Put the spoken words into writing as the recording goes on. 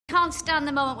Can't stand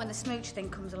the moment when the smooch thing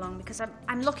comes along because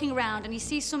I'm looking around and you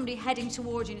see somebody heading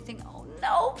towards you and you think, oh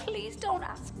no, please don't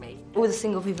ask me. All the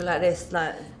single people like this,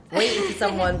 like, waiting for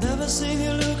someone. Never seen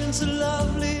you looking so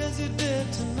lovely as you did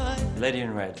tonight. Lady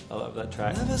in Red, I love that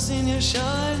track. Never seen you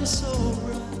shine so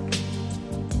bright.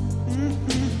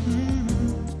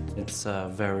 It's a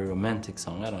very romantic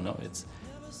song, I don't know, I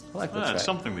like that track. It's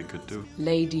something we could do.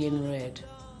 Lady in Red,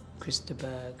 Krista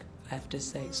Berg. I have to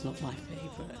say it's not my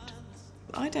favourite.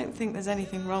 I don't think there's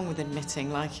anything wrong with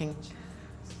admitting liking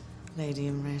Lady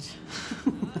in Red.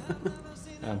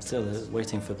 I'm still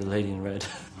waiting for the Lady in Red.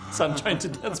 So I'm trying to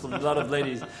dance with a lot of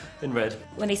ladies in red.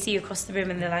 When they see you across the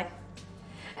room and they're like,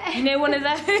 you know, one of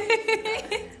those.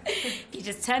 You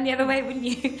just turn the other way, wouldn't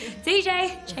you?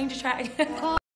 DJ, change the track.